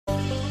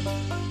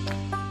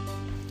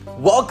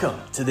Welcome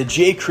to the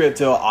J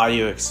Crypto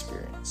audio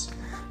experience.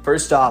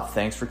 First off,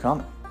 thanks for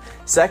coming.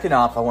 Second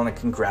off, I want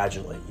to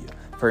congratulate you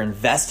for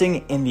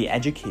investing in the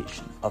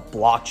education of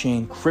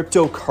blockchain,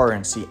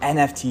 cryptocurrency,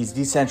 NFTs,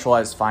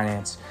 decentralized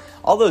finance,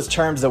 all those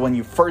terms that when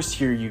you first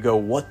hear, you go,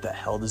 what the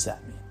hell does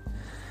that mean?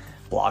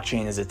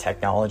 Blockchain is a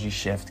technology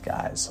shift,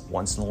 guys.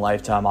 Once in a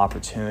lifetime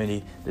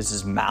opportunity. This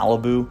is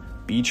Malibu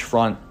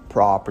beachfront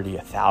property,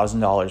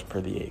 $1,000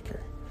 per the acre.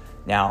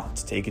 Now,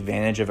 to take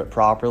advantage of it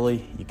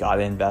properly, you got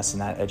to invest in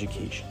that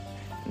education.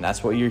 And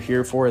that's what you're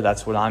here for.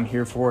 That's what I'm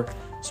here for.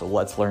 So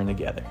let's learn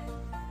together.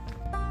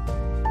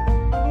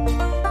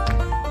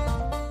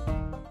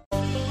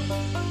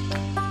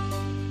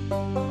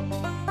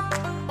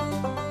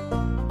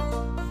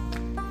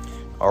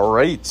 All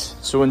right.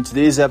 So in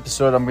today's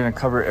episode, I'm going to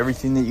cover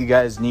everything that you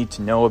guys need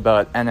to know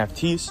about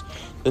NFTs.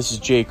 This is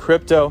J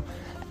Crypto,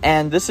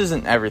 and this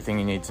isn't everything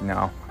you need to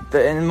know.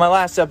 In my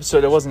last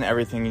episode, it wasn't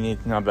everything you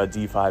need to know about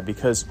DeFi,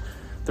 because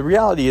the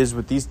reality is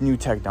with these new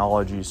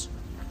technologies,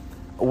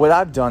 what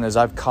I've done is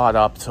I've caught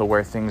up to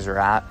where things are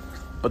at.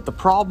 But the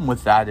problem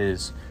with that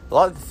is a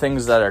lot of the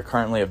things that are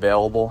currently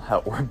available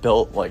were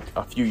built like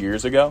a few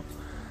years ago.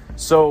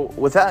 So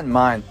with that in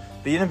mind,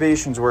 the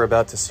innovations we're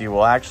about to see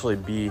will actually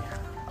be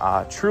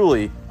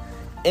truly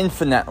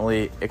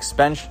infinitely,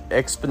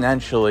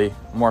 exponentially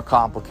more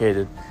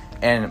complicated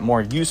and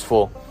more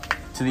useful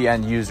to the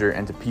end user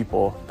and to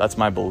people. That's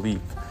my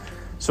belief.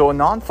 So a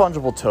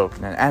non-fungible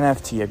token, an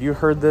NFT, have you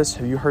heard this?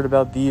 Have you heard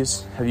about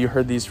these? Have you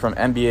heard these from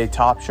NBA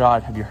Top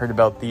Shot? Have you heard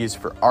about these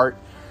for art?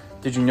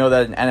 Did you know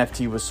that an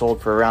NFT was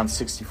sold for around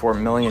 $64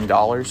 million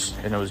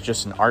and it was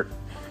just a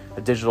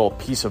digital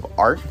piece of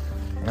art,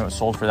 and it was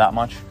sold for that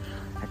much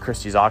at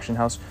Christie's auction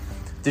house?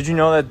 Did you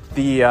know that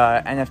the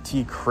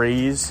NFT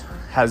craze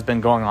has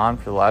been going on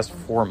for the last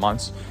 4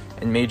 months,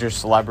 and major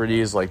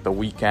celebrities like The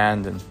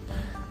Weeknd and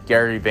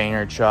Gary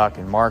Vaynerchuk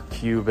and Mark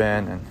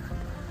Cuban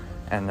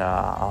and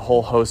a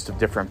whole host of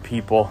different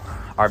people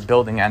are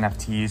building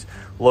NFTs,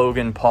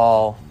 Logan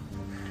Paul,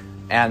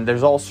 and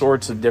there's all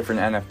sorts of different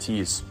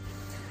NFTs.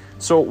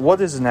 So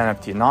what is an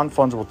NFT? A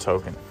non-fungible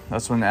token.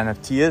 That's what an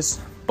NFT is.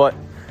 But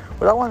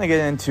what I want to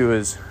get into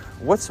is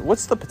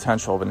what's the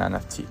potential of an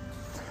NFT?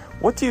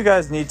 What do you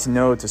guys need to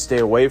know to stay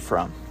away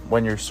from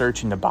when you're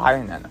searching to buy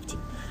an NFT?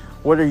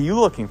 What are you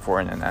looking for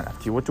in an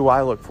NFT? What do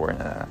I look for in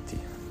an NFT?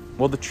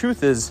 Well, the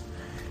truth is,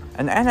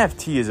 an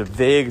NFT is a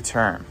vague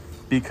term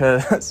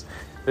because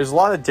there's a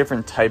lot of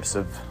different types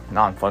of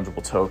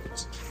non-fungible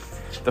tokens.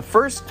 The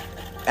first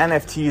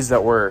NFTs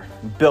that were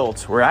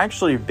built were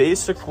actually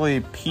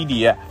basically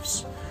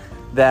PDFs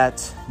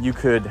that you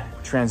could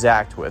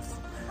transact with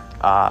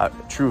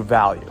true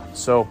value.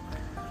 So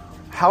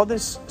how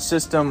this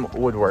system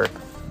would work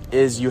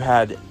is you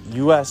had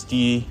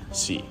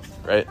USDC,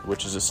 right,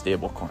 which is a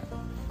stable coin.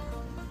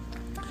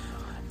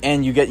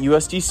 And you get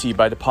USDC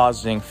by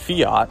depositing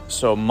fiat,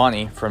 so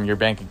money from your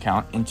bank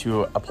account,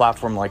 into a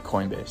platform like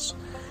Coinbase.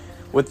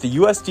 With the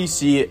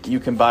USDC, you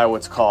can buy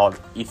what's called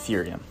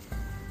Ethereum.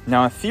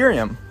 Now,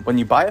 Ethereum, when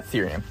you buy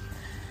Ethereum,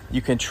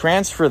 you can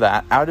transfer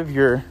that out of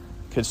your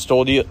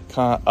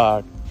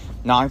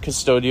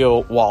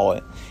non-custodial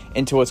wallet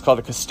into what's called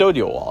a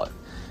custodial wallet.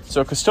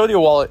 So a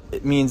custodial wallet,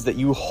 it means that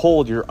you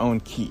hold your own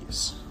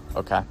keys,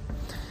 okay?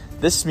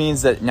 This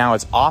means that now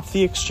it's off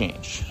the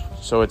exchange.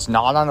 So it's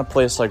not on a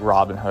place like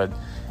Robinhood.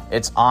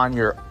 It's on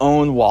your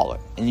own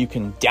wallet. And you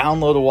can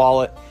download a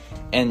wallet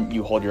and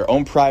you hold your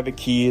own private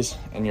keys.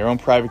 And your own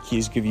private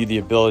keys give you the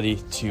ability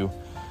to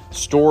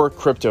store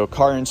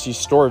cryptocurrency,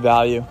 store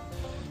value.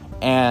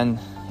 And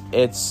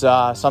it's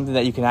something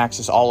that you can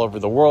access all over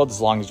the world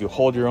as long as you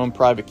hold your own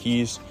private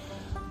keys.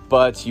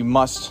 But you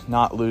must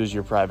not lose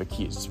your private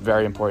keys. It's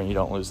very important you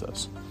don't lose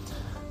those.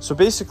 So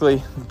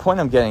basically, the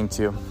point I'm getting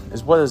to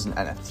is, what is an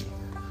NFT?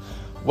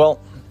 Well,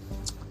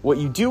 what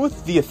you do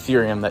with the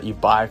Ethereum that you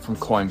buy from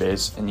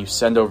Coinbase and you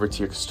send over to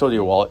your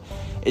custodial wallet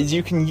is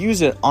you can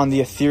use it on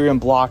the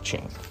Ethereum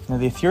blockchain. Now,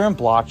 the Ethereum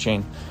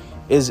blockchain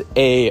is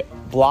a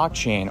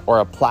blockchain, or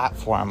a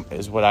platform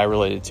is what I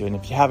related to. And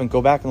if you haven't,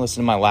 go back and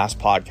listen to my last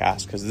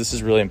podcast, because this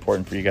is really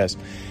important for you guys.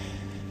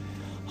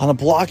 On a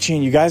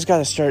blockchain, you guys got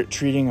to start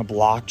treating a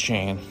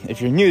blockchain.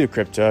 If you're new to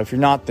crypto, if you're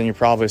not, then you're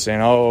probably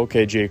saying, oh,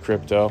 okay, J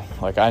Crypto,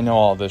 like I know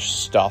all this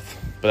stuff.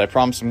 But I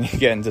promise I'm going to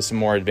get into some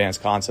more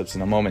advanced concepts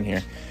in a moment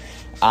here.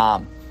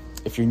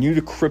 If you're new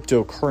to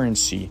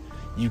cryptocurrency,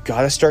 you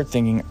got to start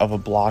thinking of a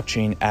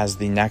blockchain as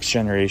the next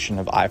generation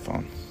of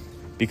iPhone,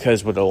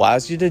 because what it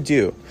allows you to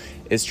do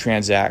is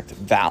transact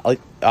value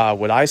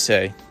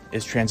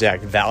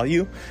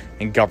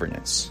and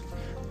governance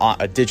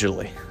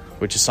digitally,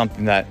 which is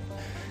something that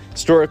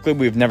historically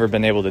we've never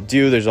been able to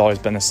do. There's always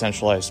been a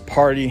centralized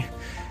party,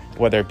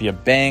 whether it be a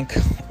bank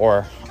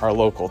or our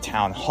local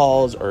town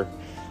halls or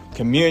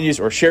communities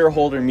or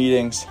shareholder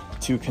meetings,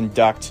 to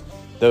conduct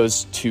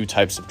those two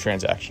types of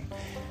transaction: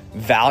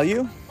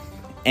 value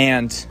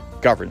and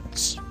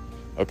governance.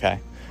 Okay,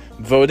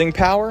 voting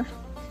power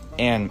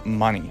and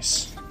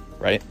monies,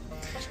 right?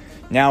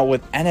 Now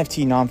with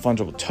NFT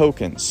non-fungible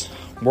tokens,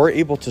 we're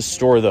able to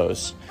store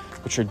those,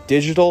 which are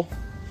digital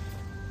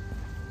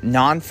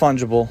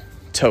non-fungible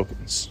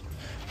tokens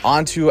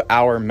onto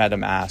our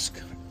MetaMask,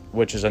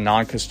 which is a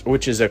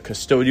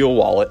custodial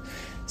wallet,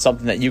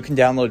 something that you can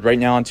download right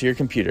now onto your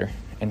computer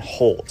and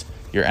hold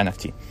your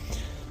NFT.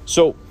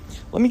 So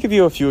let me give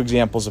you a few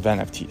examples of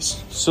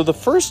NFTs. So the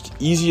first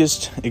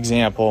easiest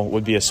example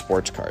would be a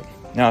sports card.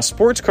 Now, a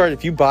sports card,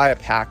 if you buy a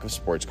pack of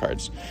sports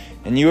cards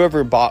and you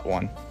ever bought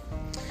one,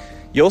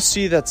 you'll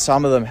see that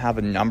some of them have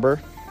a number,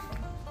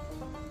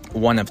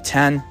 1 of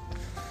 10,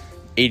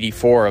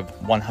 84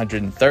 of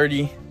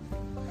 130,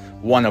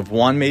 1 of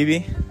 1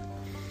 maybe.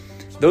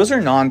 Those are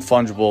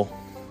non-fungible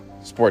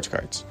sports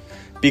cards,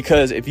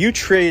 because if you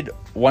trade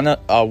one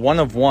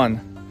of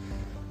 1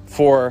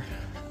 for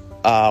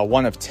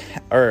 1 of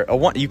 10, or a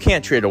 1, you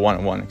can't trade a 1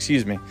 of 1,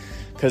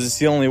 because it's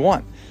the only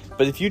one.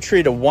 But if you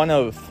trade a 1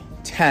 of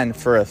 10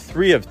 for a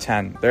 3 of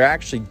 10, they're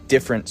actually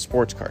different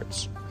sports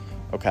cards.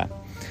 Okay.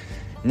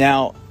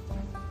 Now,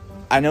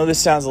 I know this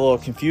sounds a little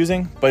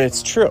confusing, but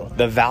it's true.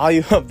 The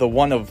value of the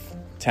 1 of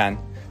 10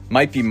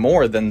 might be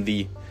more than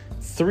the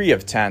 3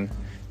 of 10,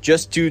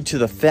 just due to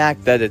the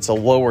fact that it's a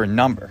lower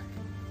number.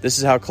 This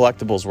is how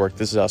collectibles work.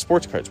 This is how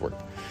sports cards work.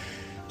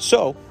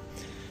 So,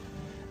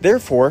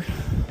 therefore,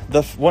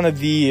 one of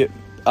the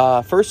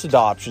first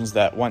adoptions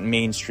that went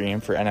mainstream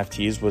for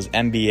NFTs was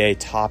NBA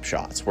Top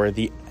Shots, where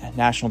the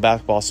National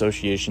Basketball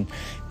Association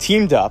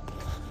teamed up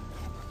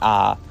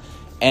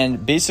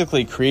and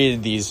basically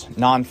created these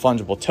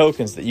non-fungible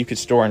tokens that you could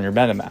store on your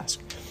MetaMask.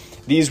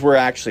 These were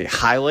actually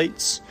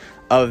highlights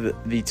of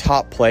the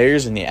top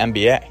players in the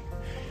NBA.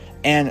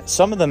 And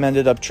some of them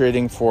ended up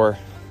trading for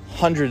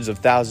hundreds of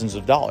thousands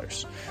of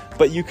dollars.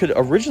 But you could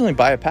originally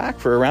buy a pack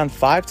for around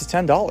 $5 to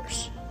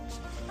 $10.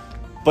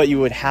 But you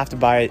would have to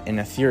buy it in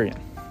Ethereum.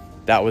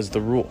 That was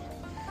the rule.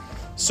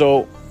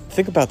 So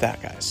think about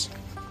that, guys.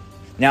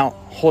 Now,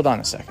 hold on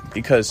a second,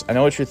 because I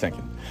know what you're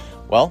thinking.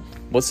 Well,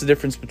 what's the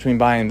difference between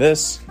buying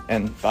this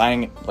and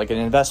buying like an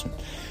investment?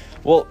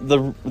 Well,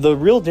 the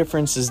real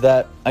difference is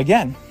that,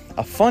 again,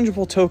 a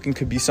fungible token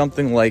could be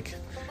something like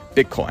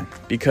Bitcoin.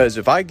 Because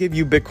if I give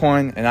you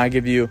Bitcoin and I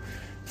give you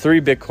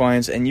 3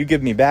 Bitcoins and you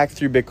give me back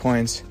 3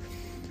 Bitcoins,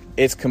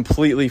 it's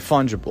completely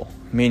fungible,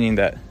 meaning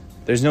that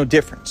there's no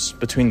difference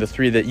between the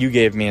 3 that you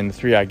gave me and the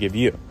 3 I give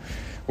you.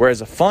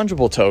 Whereas a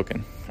fungible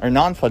token, or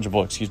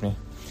non-fungible,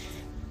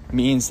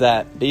 means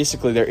that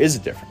basically there is a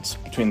difference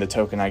between the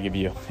token I give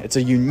you. It's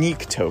a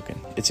unique token.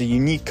 It's a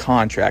unique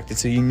contract.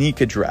 It's a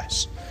unique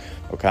address.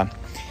 Okay?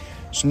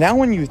 So now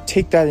when you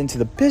take that into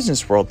the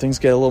business world, things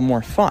get a little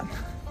more fun,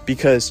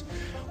 because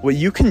what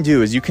you can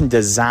do is you can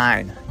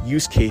design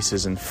use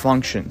cases and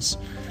functions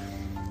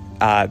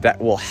that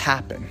will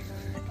happen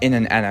in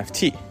an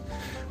NFT,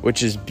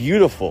 which is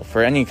beautiful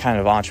for any kind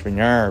of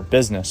entrepreneur or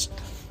business.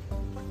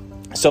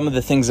 Some of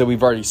the things that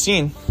we've already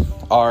seen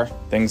are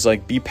things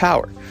like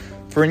B-Power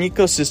for an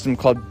ecosystem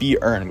called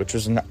B-Earn, which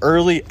was an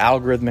early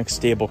algorithmic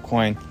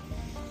stablecoin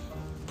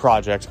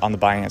project on the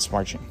Binance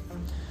Smart Chain.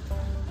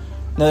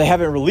 Now, they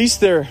haven't released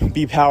their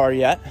B-Power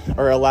yet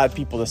or allowed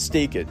people to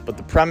stake it, but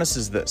the premise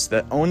is this,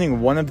 that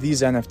owning one of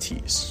these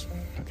NFTs,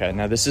 okay,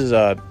 now this is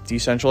a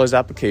decentralized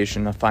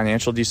application, a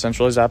financial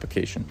decentralized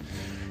application,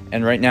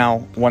 and right now,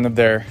 one of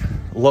their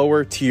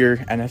lower tier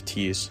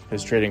NFTs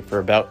is trading for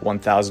about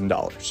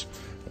 $1,000,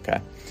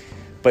 okay?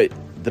 But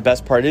the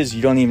best part is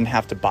you don't even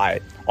have to buy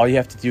it. All you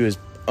have to do is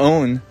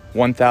own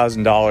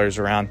 $1,000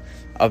 around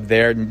of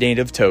their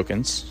native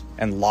tokens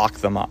and lock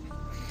them up.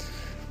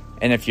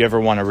 And if you ever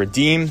want to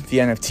redeem the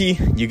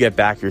NFT, you get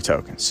back your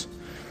tokens.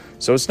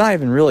 So it's not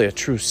even really a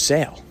true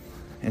sale.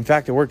 In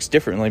fact, it works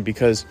differently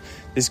because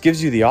this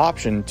gives you the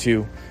option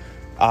to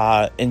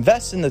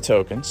invest in the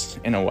tokens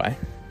in a way.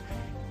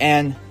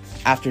 And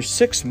after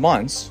 6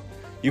 months,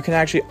 you can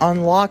actually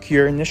unlock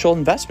your initial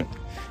investment,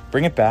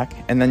 bring it back,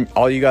 and then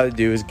all you got to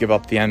do is give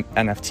up the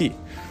NFT.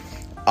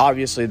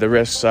 Obviously, the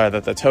risks are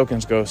that the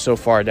tokens go so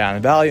far down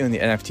in value and the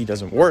NFT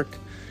doesn't work.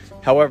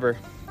 However,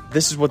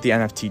 this is what the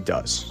NFT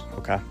does,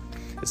 okay?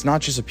 It's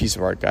not just a piece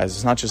of art, guys.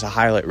 It's not just a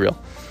highlight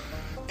reel.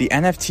 The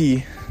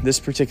NFT, this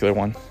particular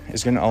one,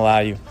 is going to allow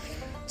you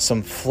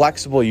some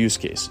flexible use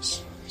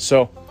cases.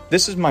 So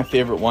this is my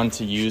favorite one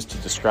to use to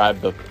describe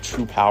the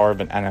true power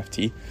of an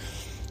NFT,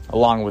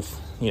 along with,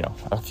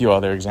 a few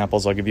other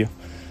examples I'll give you.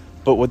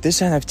 But what this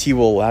NFT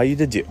will allow you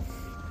to do,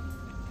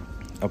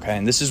 okay,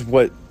 and this is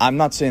what, I'm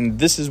not saying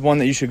this is one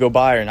that you should go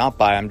buy or not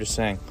buy. I'm just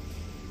saying,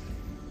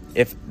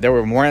 if there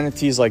were more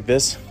NFTs like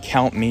this,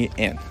 count me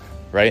in,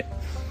 right?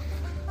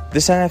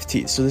 This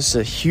NFT, so this is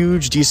a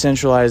huge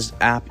decentralized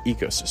app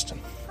ecosystem,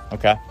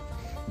 okay?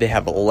 They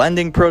have a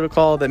lending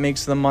protocol that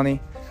makes them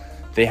money.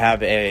 They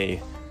have a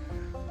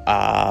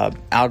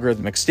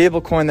algorithmic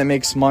stablecoin that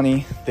makes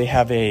money. They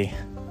have a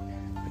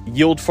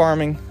yield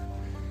farming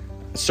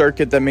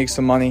circuit that makes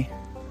them money.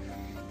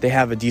 They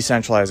have a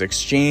decentralized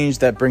exchange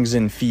that brings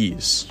in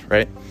fees,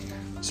 right?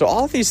 So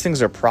all of these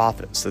things are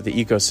profits that the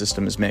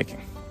ecosystem is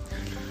making.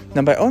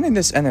 Now, by owning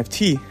this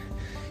NFT,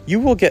 you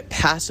will get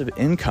passive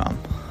income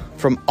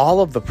from all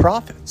of the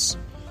profits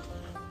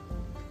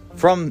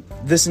from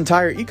this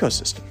entire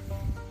ecosystem.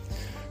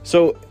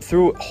 So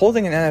through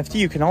holding an NFT,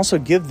 you can also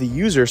give the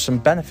user some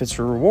benefits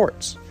or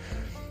rewards,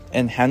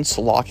 and hence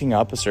locking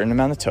up a certain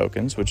amount of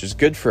tokens, which is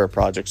good for a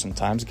project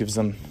sometimes, gives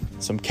them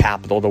some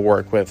capital to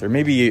work with, or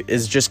maybe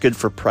is just good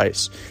for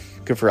price,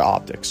 good for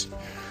optics.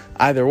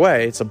 Either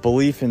way, it's a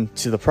belief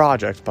into the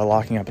project by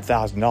locking up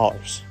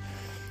 $1,000.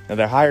 Now,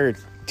 the higher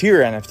tier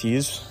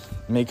NFTs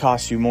may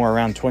cost you more,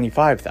 around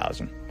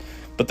 $25,000,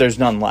 but there's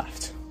none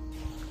left.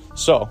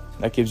 So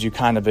that gives you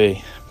kind of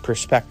a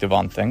perspective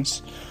on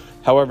things.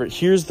 However,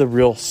 here's the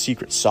real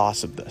secret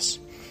sauce of this.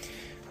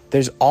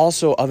 There's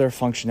also other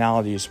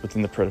functionalities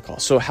within the protocol.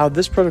 So how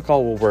this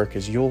protocol will work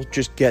is you'll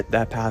just get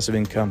that passive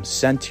income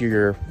sent to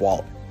your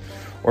wallet.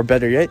 Or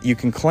better yet, you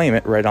can claim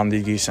it right on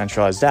the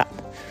decentralized app.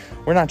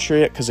 We're not sure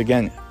yet because,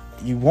 again,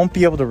 you won't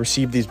be able to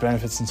receive these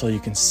benefits until you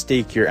can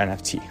stake your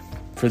NFT,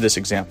 for this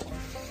example.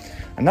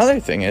 Another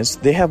thing is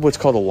they have what's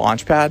called a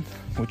launchpad,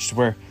 which is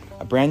where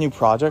a brand new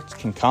project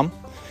can come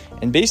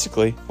and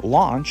basically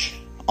launch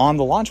on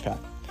the launchpad.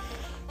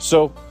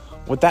 So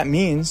what that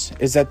means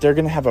is that they're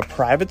going to have a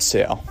private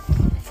sale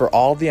for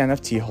all the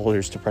NFT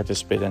holders to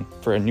participate in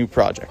for a new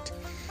project.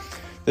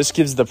 This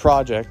gives the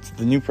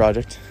new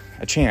project,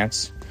 a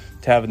chance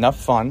to have enough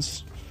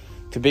funds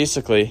to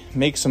basically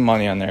make some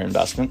money on their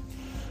investment,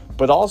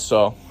 but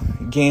also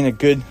gain a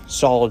good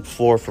solid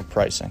floor for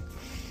pricing.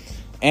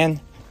 And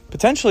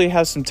potentially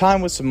have some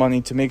time with some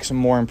money to make some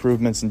more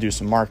improvements and do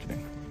some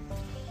marketing.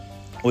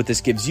 What this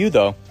gives you,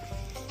 though,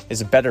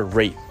 is a better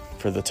rate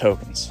for the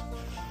tokens.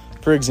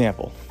 For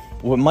example,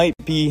 what might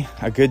be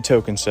a good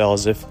token sale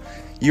is if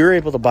you're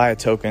able to buy a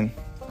token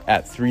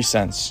at 3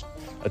 cents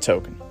a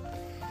token.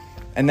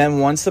 And then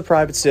once the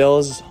private sale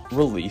is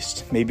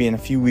released, maybe in a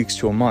few weeks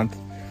to a month,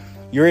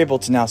 you're able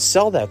to now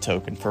sell that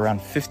token for around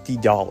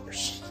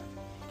 $50,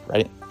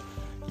 right?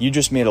 You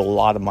just made a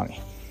lot of money.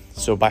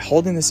 So by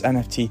holding this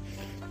NFT,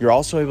 you're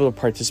also able to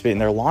participate in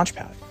their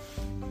launchpad,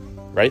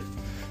 right?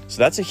 So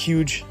that's a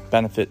huge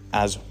benefit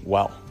as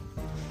well.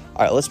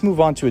 All right, let's move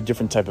on to a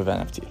different type of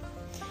NFT.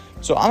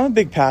 So I'm a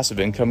big passive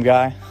income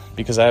guy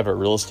because I have a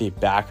real estate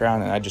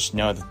background, and I just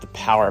know that the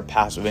power of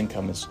passive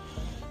income is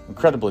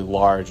incredibly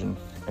large, and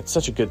it's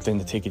such a good thing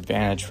to take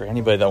advantage for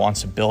anybody that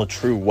wants to build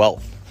true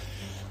wealth.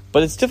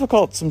 But it's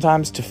difficult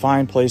sometimes to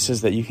find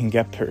places that you can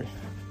get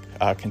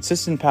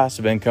consistent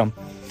passive income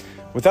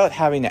without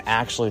having to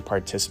actually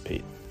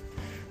participate.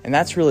 And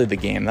that's really the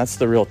game. That's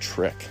the real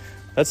trick.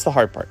 That's the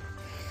hard part.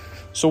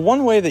 So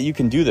one way that you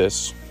can do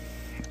this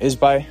is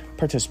by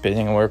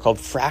participating in what are called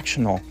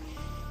fractional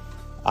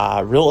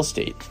real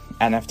estate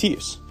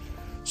NFTs.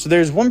 So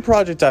there's one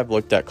project I've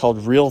looked at called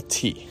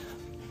RealT.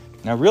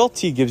 Now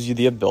RealT gives you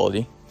the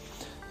ability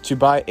to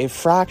buy a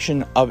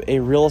fraction of a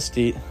real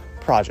estate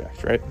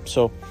project, right?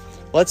 So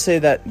let's say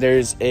that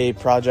there's a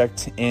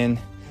project in,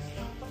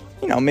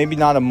 maybe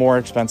not a more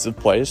expensive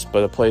place,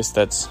 but a place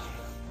that's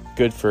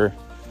good for,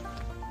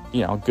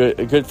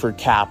 good for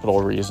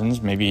capital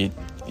reasons. Maybe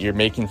you're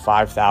making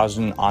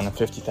 $5,000 on a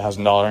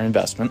 $50,000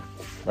 investment,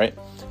 right?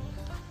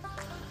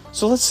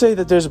 So let's say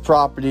that there's a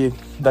property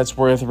that's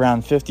worth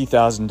around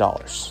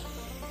 $50,000.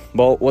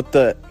 Well, what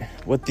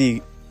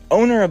the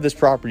owner of this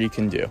property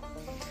can do,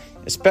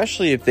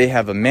 especially if they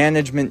have a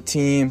management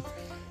team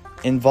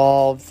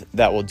involved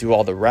that will do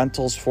all the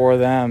rentals for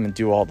them and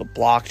do all the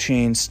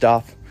blockchain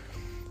stuff,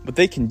 what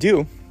they can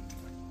do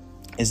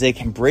is they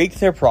can break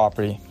their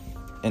property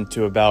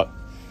into about,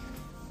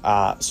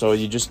 so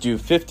you just do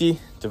 50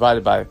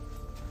 divided by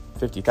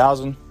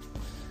 50,000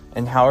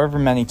 and however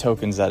many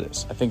tokens that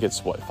is. I think it's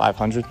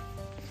 500?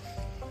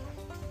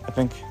 I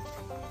think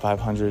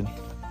 500.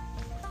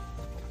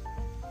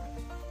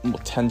 Well,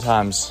 10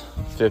 times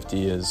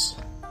 50 is,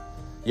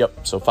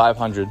 so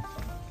 500.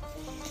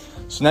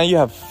 So now you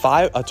have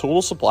a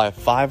total supply of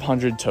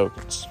 500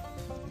 tokens.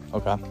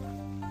 Okay.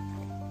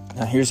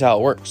 Now here's how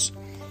it works.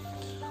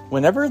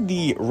 Whenever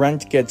the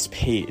rent gets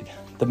paid,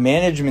 the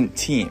management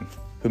team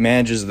who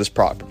manages this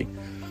property.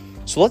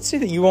 So let's say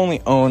that you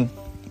only own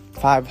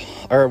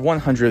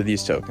 100 of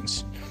these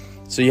tokens.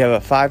 So you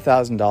have a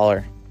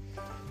 $5,000.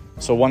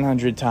 So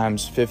 100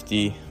 times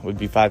 50 would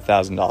be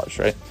 $5,000,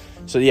 right?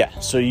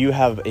 So you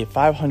have a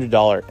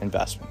 $500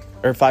 investment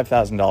or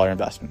 $5,000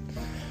 investment.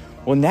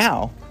 Well,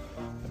 now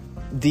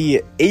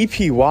the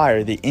APY,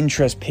 or the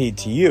interest paid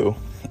to you,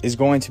 is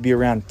going to be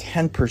around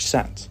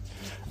 10%,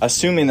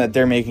 assuming that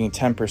they're making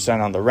 10%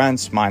 on the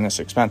rents minus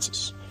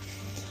expenses.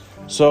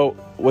 So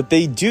what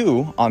they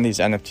do on these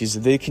NFTs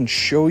is they can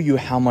show you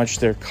how much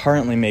they're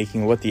currently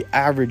making, what the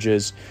average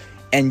is,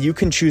 and you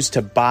can choose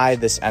to buy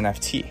this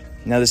NFT.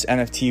 Now this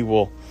NFT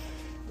will,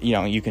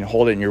 you can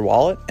hold it in your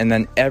wallet, and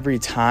then every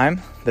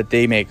time that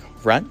they make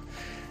rent,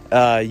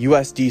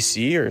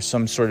 USDC or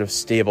some sort of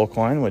stable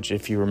coin, which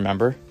if you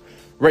remember,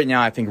 right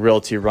now I think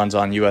RealT runs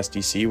on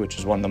USDC, which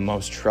is one of the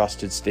most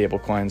trusted stable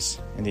coins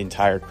in the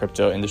entire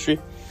crypto industry,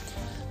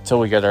 until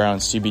we get our own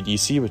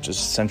CBDC, which is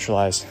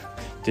centralized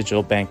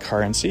digital bank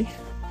currency.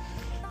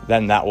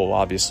 Then that will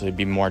obviously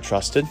be more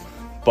trusted.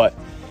 But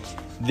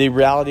the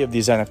reality of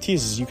these NFTs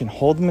is you can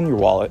hold them in your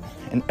wallet,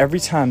 and every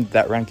time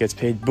that rent gets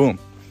paid, boom,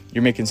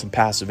 you're making some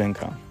passive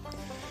income.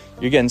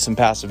 you're getting some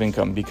passive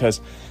income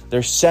because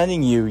they're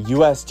sending you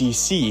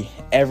USDC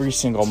every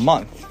single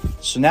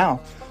month. So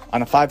now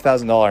on a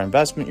 $5,000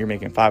 investment, you're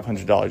making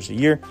 $500 a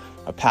year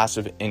of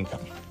passive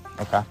income.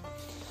 Okay.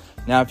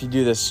 Now, if you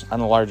do this on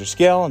a larger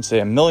scale and say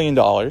 $1 million,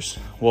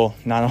 well,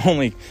 not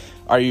only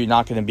are you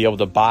not going to be able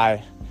to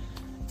buy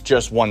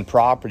just one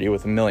property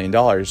with $1 million,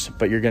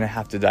 but you're going to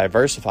have to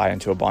diversify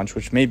into a bunch,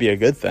 which may be a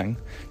good thing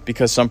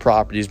because some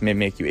properties may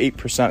make you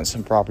 8%,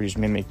 some properties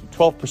may make you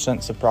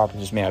 12%, some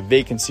properties may have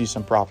vacancy,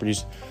 some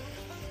properties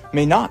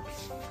may not.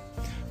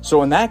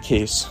 So in that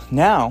case,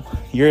 now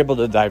you're able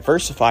to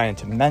diversify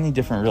into many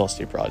different real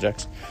estate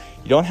projects.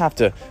 You don't have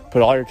to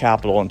put all your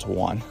capital into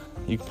one.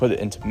 You can put it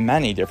into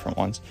many different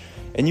ones,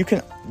 and you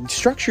can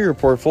structure your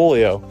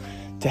portfolio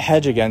to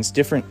hedge against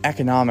different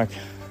economic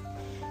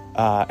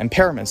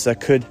impairments that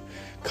could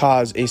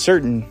cause a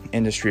certain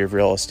industry of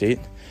real estate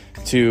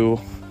to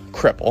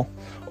cripple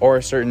or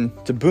a certain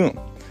to boom.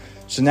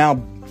 So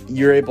now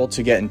you're able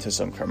to get into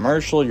some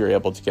commercial, you're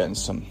able to get into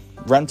some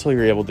rental,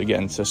 you're able to get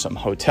into some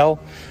hotel,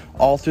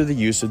 all through the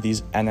use of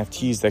these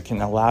NFTs that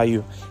can allow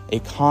you a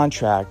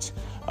contract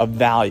of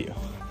value.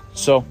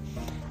 So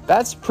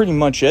that's pretty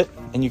much it.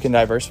 And you can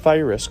diversify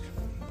your risk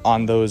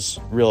on those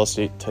real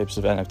estate types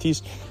of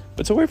NFTs.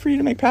 But it's a way for you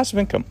to make passive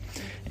income.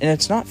 And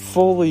it's not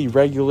fully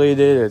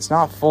regulated. It's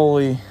not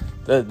fully,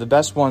 the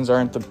best ones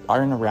aren't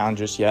around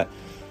just yet.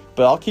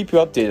 But I'll keep you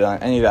updated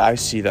on any that I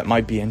see that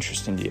might be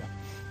interesting to you.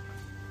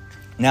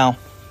 Now,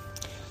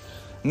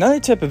 another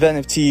type of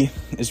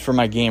NFT is for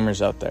my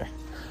gamers out there.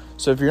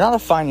 So if you're not a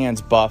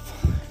finance buff,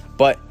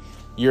 but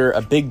you're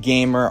a big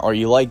gamer or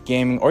you like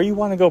gaming or you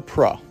want to go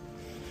pro,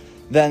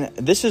 then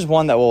this is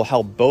one that will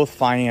help both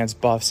finance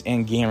buffs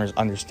and gamers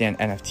understand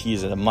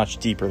NFTs at a much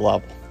deeper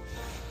level.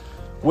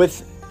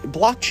 With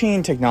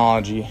blockchain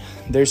technology,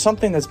 there's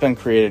something that's been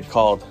created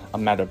called a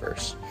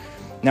metaverse.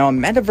 Now, a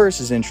metaverse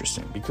is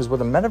interesting because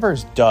what a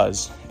metaverse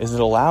does is it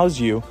allows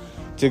you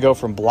to go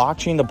from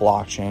blockchain to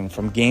blockchain,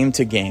 from game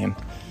to game,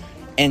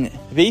 and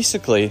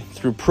basically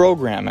through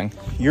programming,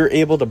 you're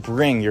able to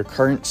bring your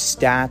current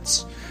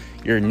stats,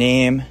 your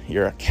name,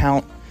 your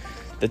account,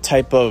 the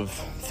type of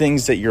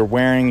things that you're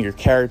wearing, your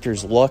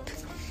character's look,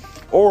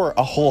 or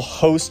a whole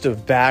host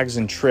of bags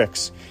and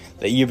tricks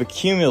that you've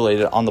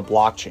accumulated on the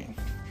blockchain.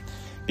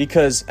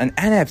 Because an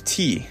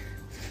NFT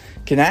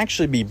can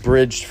actually be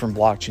bridged from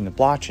blockchain to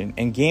blockchain,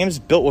 and games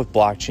built with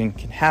blockchain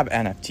can have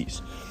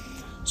NFTs.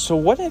 So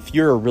what if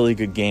you're a really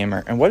good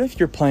gamer, and what if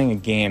you're playing a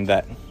game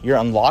that you're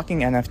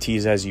unlocking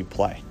NFTs as you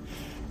play?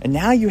 And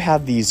now you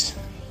have these,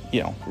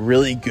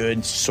 really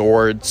good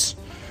swords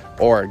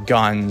or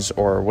guns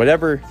or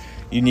whatever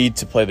you need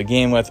to play the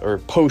game with, or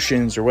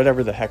potions or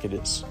whatever the heck it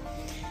is.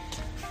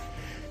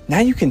 Now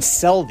you can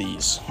sell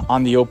these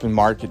on the open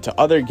market to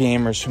other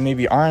gamers who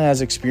maybe aren't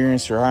as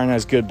experienced or aren't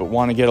as good but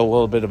want to get a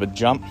little bit of a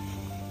jump.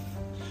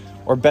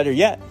 Or better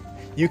yet,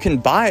 you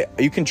can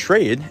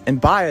trade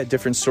and buy a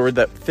different sword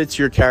that fits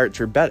your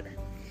character better.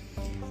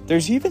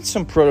 There's even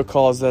some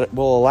protocols that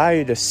will allow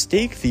you to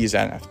stake these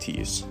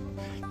NFTs.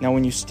 Now,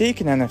 when you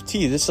stake an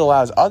NFT, this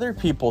allows other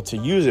people to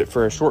use it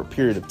for a short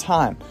period of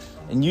time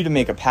and you to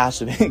make a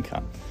passive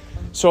income.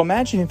 So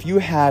imagine if you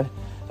had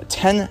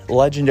 10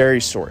 legendary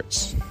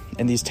swords,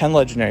 and these 10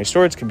 legendary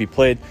swords can be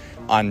played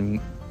on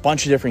a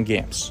bunch of different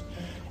games.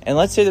 And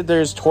let's say that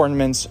there's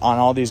tournaments on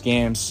all these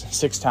games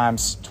 6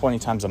 times, 20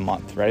 times a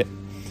month, right?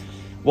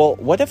 Well,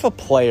 what if a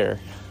player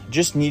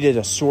just needed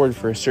a sword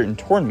for a certain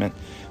tournament,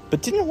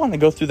 but didn't want to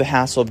go through the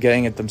hassle of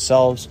getting it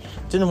themselves,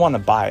 didn't want to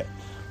buy it?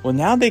 Well,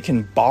 now they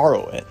can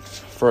borrow it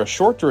for a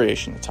short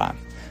duration of time,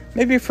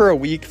 maybe for a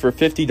week for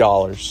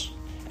 $50,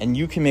 and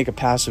you can make a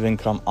passive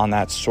income on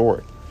that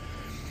sword.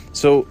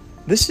 So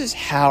this is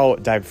how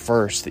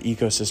diverse the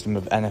ecosystem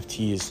of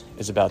NFTs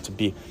is about to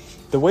be.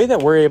 The way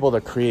that we're able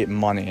to create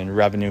money and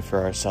revenue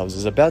for ourselves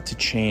is about to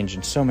change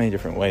in so many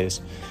different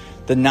ways.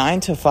 The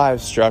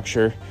 9-to-5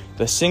 structure,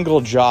 the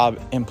single job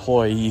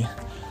employee,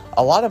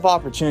 a lot of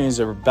opportunities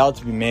are about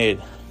to be made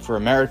for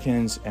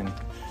Americans and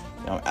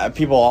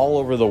people all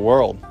over the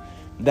world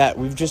that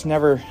we've just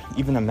never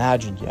even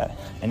imagined yet.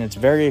 And it's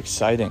very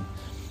exciting.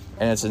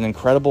 And it's an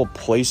incredible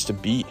place to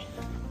be.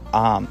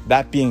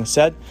 That being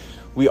said,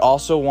 we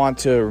also want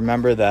to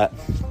remember that,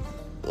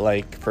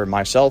 like for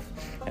myself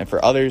and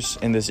for others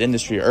in this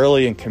industry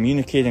early and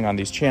communicating on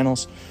these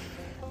channels,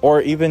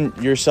 or even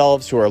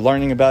yourselves who are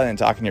learning about it and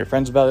talking to your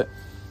friends about it,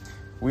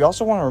 we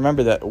also want to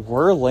remember that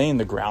we're laying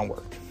the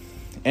groundwork.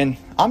 And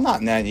I'm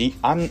not naive.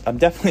 I'm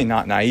definitely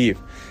not naive.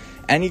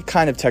 Any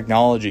kind of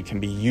technology can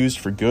be used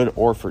for good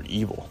or for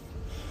evil.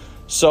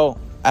 So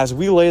as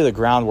we lay the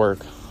groundwork,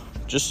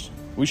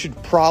 we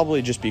should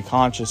probably just be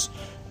conscious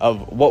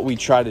of what we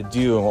try to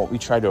do and what we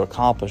try to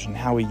accomplish and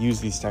how we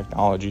use these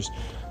technologies.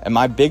 And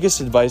my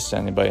biggest advice to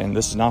anybody, and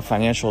this is not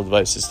financial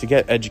advice, is to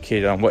get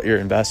educated on what you're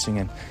investing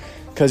in.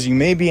 Because you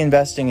may be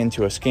investing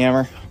into a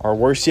scammer, or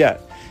worse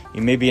yet,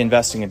 you may be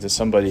investing into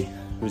somebody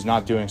who's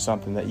not doing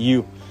something that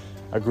you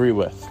agree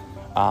with.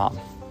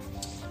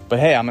 But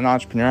hey, I'm an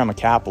entrepreneur, I'm a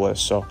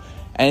capitalist, so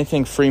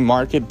anything free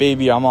market,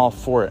 baby, I'm all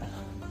for it.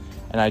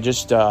 and I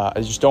just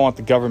don't want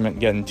the government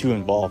getting too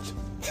involved.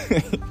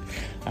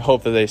 I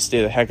hope that they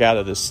stay the heck out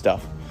of this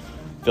stuff.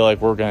 I feel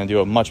like we're going to do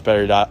a much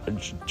better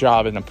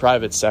job in the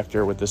private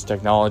sector with this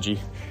technology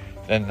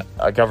than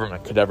a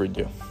government could ever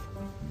do.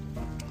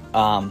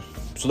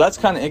 So that's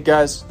kind of it,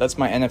 guys. That's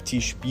my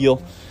NFT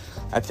spiel.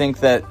 I think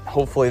that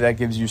hopefully that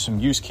gives you some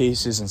use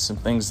cases and some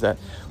things that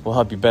will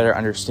help you better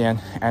understand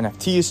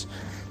NFTs.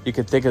 You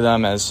could think of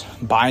them as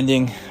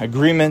binding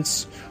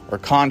agreements or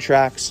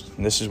contracts.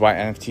 And this is why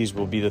NFTs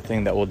will be the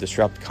thing that will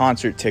disrupt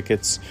concert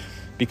tickets,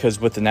 because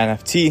with an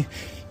NFT,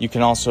 you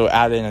can also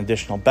add in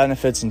additional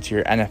benefits into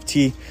your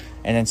NFT.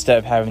 And instead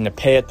of having to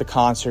pay at the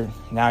concert,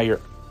 now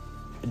you're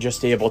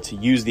just able to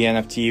use the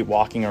NFT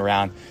walking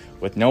around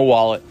with no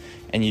wallet,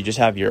 and you just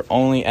have your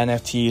only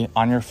NFT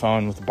on your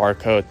phone with a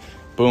barcode.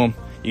 Boom,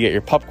 you get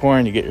your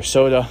popcorn, you get your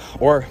soda,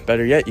 or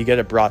better yet, you get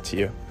it brought to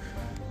you.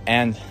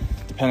 And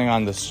depending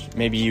on this,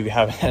 maybe you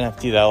have an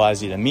NFT that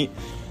allows you to meet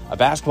a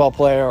basketball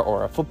player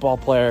or a football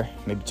player,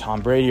 maybe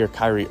Tom Brady or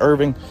Kyrie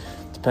Irving,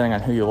 depending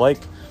on who you like.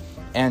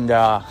 And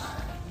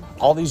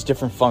all these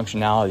different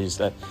functionalities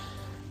that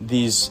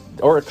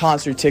or a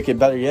concert ticket,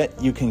 better yet,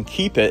 you can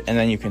keep it and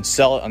then you can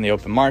sell it on the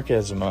open market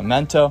as a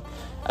memento,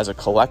 as a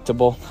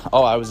collectible.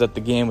 Oh, I was at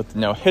the game with the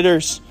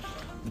no-hitters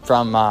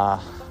from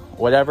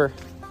whatever.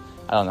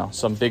 I don't know,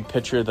 some big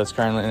pitcher that's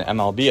currently in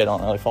MLB. I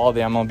don't really follow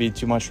the MLB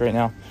too much right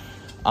now.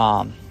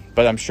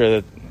 But I'm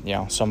sure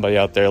that, somebody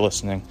out there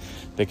listening,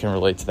 they can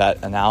relate to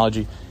that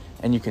analogy.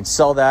 And you can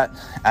sell that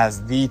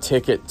as the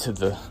ticket to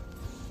the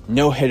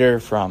no-hitter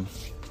from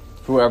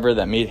whoever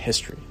that made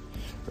history,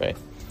 right?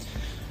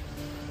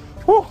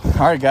 Whew. All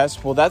right,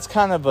 guys. Well, that's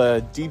kind of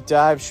a deep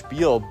dive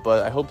spiel,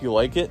 but I hope you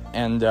like it.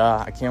 And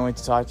I can't wait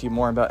to talk to you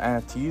more about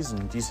NFTs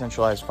and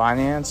decentralized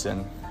finance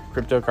and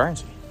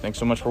cryptocurrency. Thanks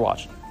so much for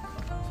watching.